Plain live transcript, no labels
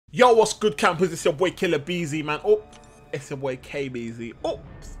Yo, what's good, campers? It's your boy Killer Beezy, man. Oh, it's your boy K Beezy.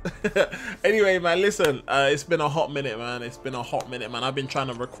 Oops. Anyway, man, listen. It's been a hot minute, man. It's been a hot minute, man. I've been trying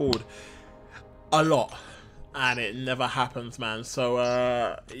to record a lot, and it never happens, man. So,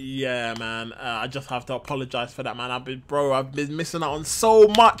 yeah, man. I just have to apologize for that, man. I've been missing out on so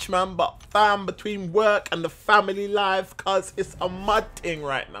much, man. But fam, between work and the family life, cause it's a mud thing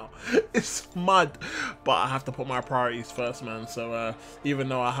right now. It's mud. But I have to put my priorities first, man. So, even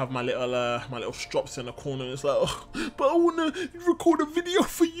though I have my little strops in the corner, it's like, oh, but I wanna record a video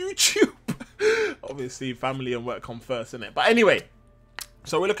for YouTube. Obviously, family and work come first, innit? But anyway.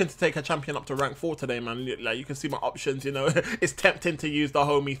 So we're looking to take a champion up to rank 4 today, man. Like, you can see my options, you know. It's tempting to use the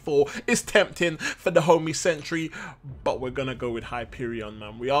homie Thor. It's tempting for the homie Sentry. But we're going to go with Hyperion,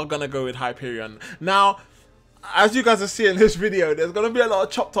 man. We are going to go with Hyperion. Now, as you guys are seeing in this video, there's going to be a lot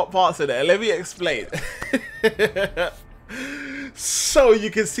of chopped up parts in there. Let me explain. So you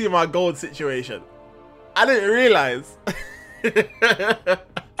can see my gold situation. I didn't realize that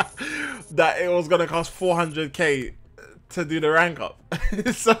it was going to cost 400k to do the rank up.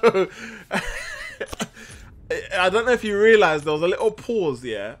 So I don't know if you realized there was a little pause,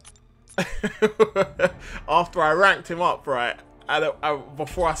 yeah, after I ranked him up, right, and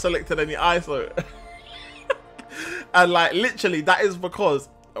before I selected any ISO. And like literally that is because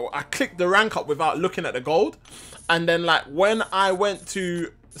I clicked the rank up without looking at the gold, and then like when I went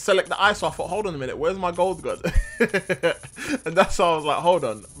to select the ISO, I thought, hold on a minute, where's my gold gone? And that's why I was like, hold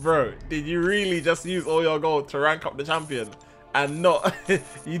on, bro, did you really just use all your gold to rank up the champion and not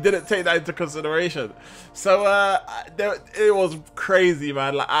you didn't take that into consideration? So it was crazy,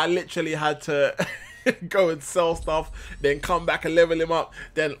 man. Like, I literally had to go and sell stuff, then come back and level him up,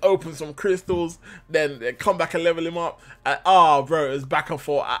 then open some crystals, then come back and level him up. And, oh, bro, it was back and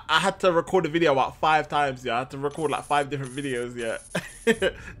forth. I had to record the video about 5 times, yeah. I had to record like 5 different videos, yeah,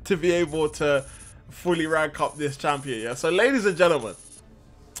 to be able to fully rank up this champion, yeah. So, ladies and gentlemen,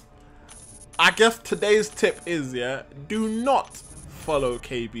 I guess today's tip is, yeah, do not follow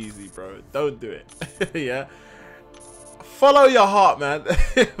KBZ, bro. Don't do it, yeah. Follow your heart, man.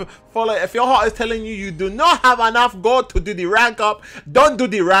 Follow. If your heart is telling you you do not have enough gold to do the rank up, don't do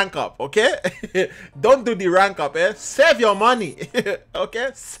the rank up, okay? Don't do the rank up, eh? Save your money, okay?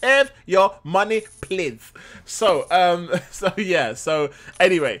 Save your money, please. So, yeah. So,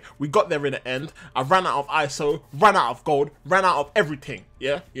 anyway, we got there in the end. I ran out of ISO, ran out of gold, ran out of everything,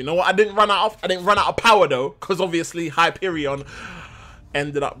 yeah? You know what I didn't run out of? I didn't run out of power, though, because obviously Hyperion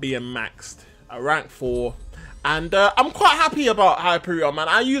ended up being maxed. I ranked 4. And I'm quite happy about Hyperion, man.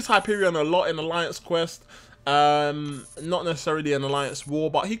 I use Hyperion a lot in Alliance Quest. Not necessarily in Alliance War,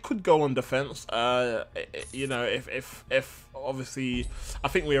 but he could go on defense. You know, if obviously, I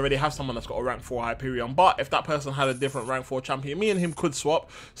think we already have someone that's got a rank 4 Hyperion. But if that person had a different rank 4 champion, me and him could swap.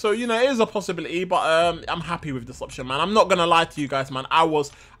 So, you know, it is a possibility, but I'm happy with this option, man. I'm not gonna lie to you guys, man.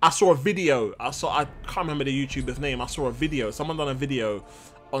 I saw a video. I can't remember the YouTuber's name. I saw a video. Someone done a video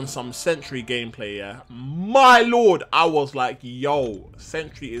on some Sentry gameplay, yeah. My lord, I was like, yo,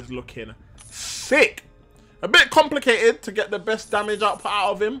 Sentry is looking sick. A bit complicated to get the best damage output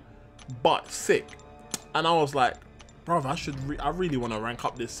out of him, but sick. And I was like, bro, I really want to rank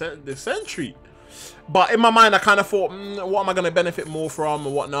up this Sentry. But in my mind, I kind of thought, what am I going to benefit more from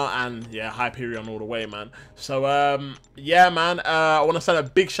and whatnot? And yeah, Hyperion all the way, man. So, yeah, man, I want to send a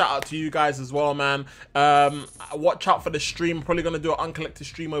big shout out to you guys as well, man. Watch out for the stream. Probably going to do an uncollected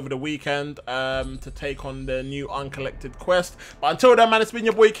stream over the weekend to take on the new uncollected quest. But until then, man, it's been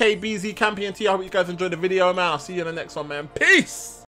your boy KBZ, Camp e.n.t. I hope you guys enjoyed the video, man. I'll see you in the next one, man. Peace!